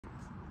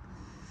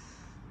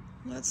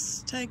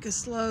Let's take a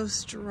slow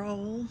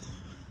stroll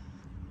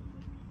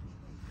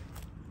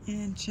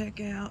and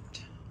check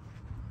out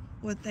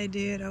what they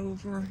did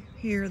over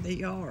here, the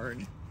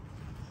yard.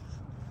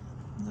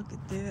 Look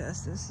at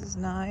this. This is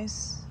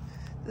nice.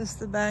 This is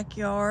the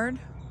backyard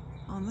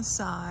on the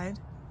side.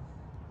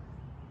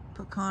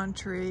 Pecan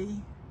tree.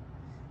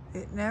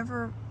 It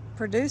never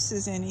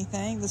produces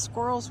anything. The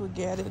squirrels would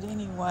get it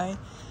anyway.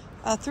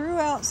 I threw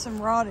out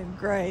some rotted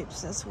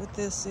grapes. That's what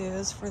this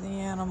is for the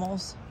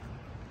animals.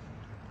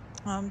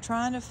 I'm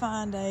trying to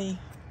find a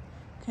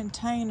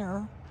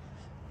container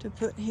to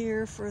put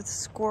here for the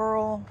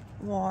squirrel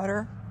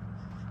water.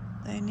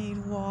 They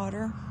need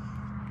water.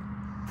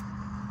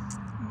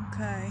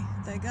 Okay,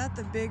 they got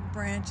the big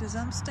branches.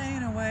 I'm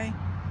staying away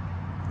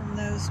from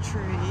those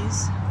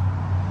trees.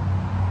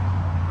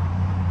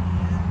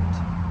 And,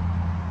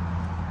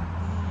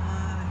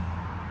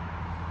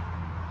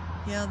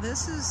 yeah,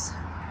 this is,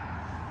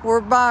 we're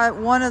by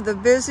one of the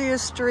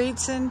busiest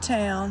streets in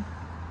town.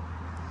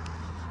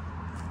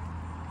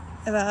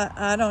 And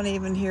I don't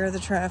even hear the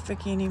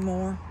traffic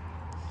anymore.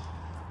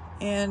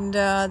 And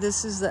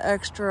this is the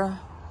extra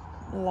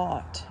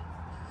lot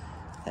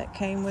that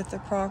came with the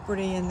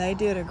property, and they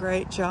did a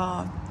great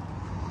job.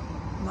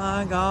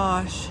 My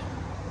gosh.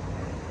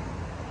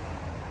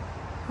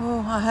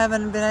 Oh, I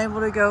haven't been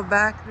able to go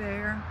back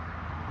there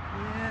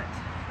yet.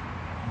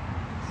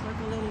 Looks like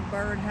a little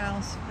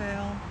birdhouse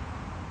fell.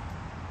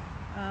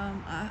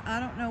 I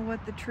don't know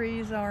what the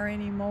trees are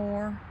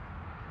anymore.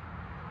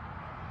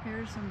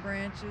 Here's some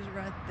branches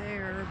right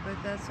there, but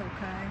that's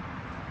okay.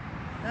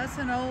 That's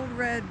an old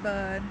red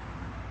bud.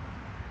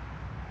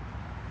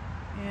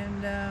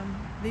 And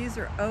these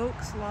are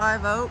oaks,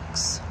 live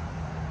oaks.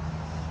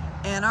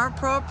 And our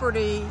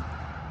property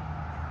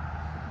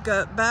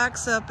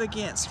backs up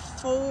against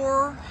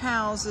 4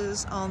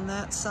 houses on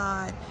that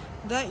side.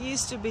 That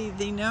used to be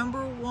the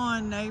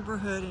 #1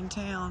 neighborhood in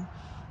town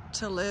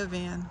to live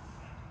in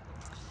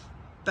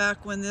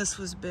back when this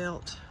was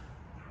built.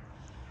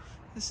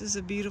 This is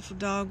a beautiful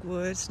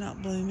dogwood. It's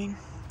not blooming.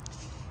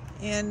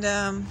 And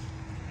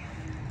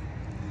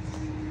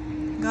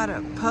got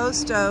a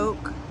post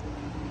oak.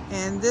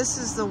 And this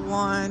is the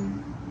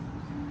one,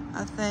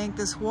 I think,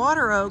 this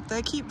water oak,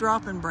 they keep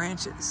dropping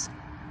branches.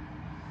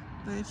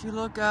 But if you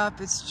look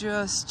up, it's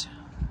just,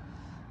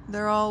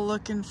 they're all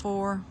looking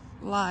for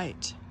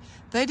light.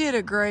 They did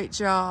a great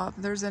job.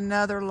 There's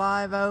another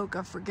live oak.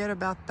 I forget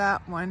about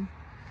that one.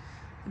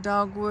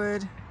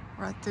 Dogwood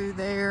right through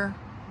there.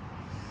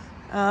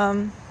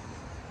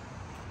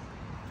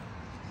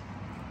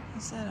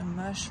 Is that a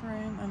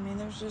mushroom? I mean,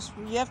 there's just,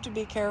 you have to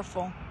be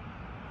careful.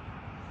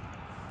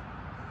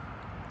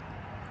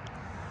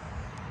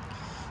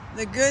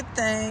 The good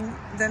thing,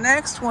 the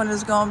next one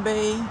is gonna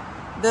be,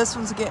 this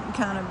one's getting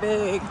kind of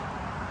big,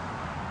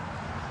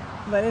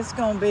 but it's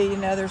gonna be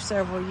another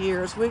several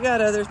years. We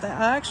got other things.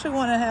 I actually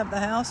wanna have the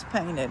house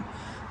painted.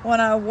 When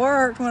I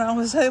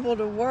was able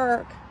to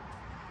work,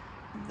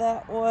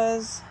 that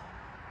was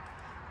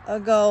a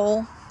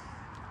goal.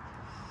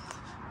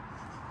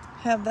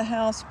 Have the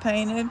house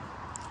painted.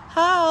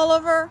 Hi,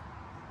 Oliver.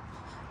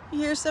 You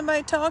hear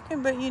somebody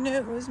talking, but you knew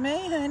it was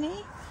me,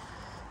 honey?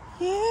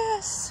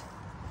 Yes.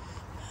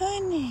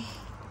 Honey,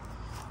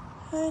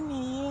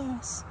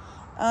 yes.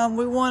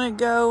 We want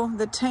to go,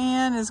 the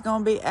tan is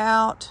going to be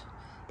out.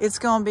 It's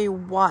going to be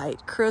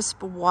white,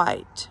 crisp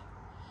white.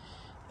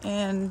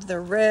 And the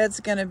red's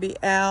going to be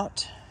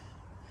out.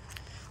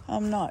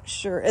 I'm not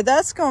sure.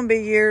 That's going to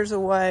be years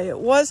away. It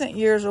wasn't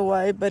years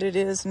away, but it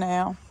is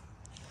now.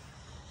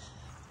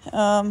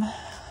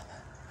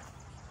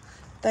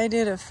 They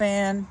did a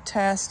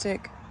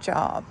fantastic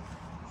job.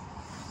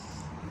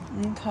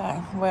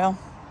 Okay, well,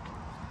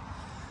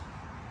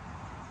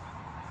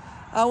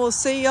 I will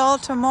see y'all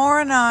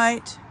tomorrow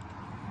night,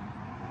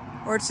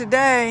 or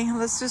today.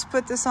 Let's just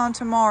put this on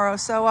tomorrow.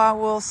 So I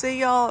will see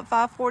y'all at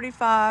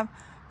 5:45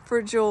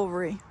 for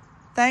jewelry.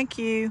 Thank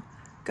you.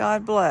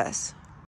 God bless.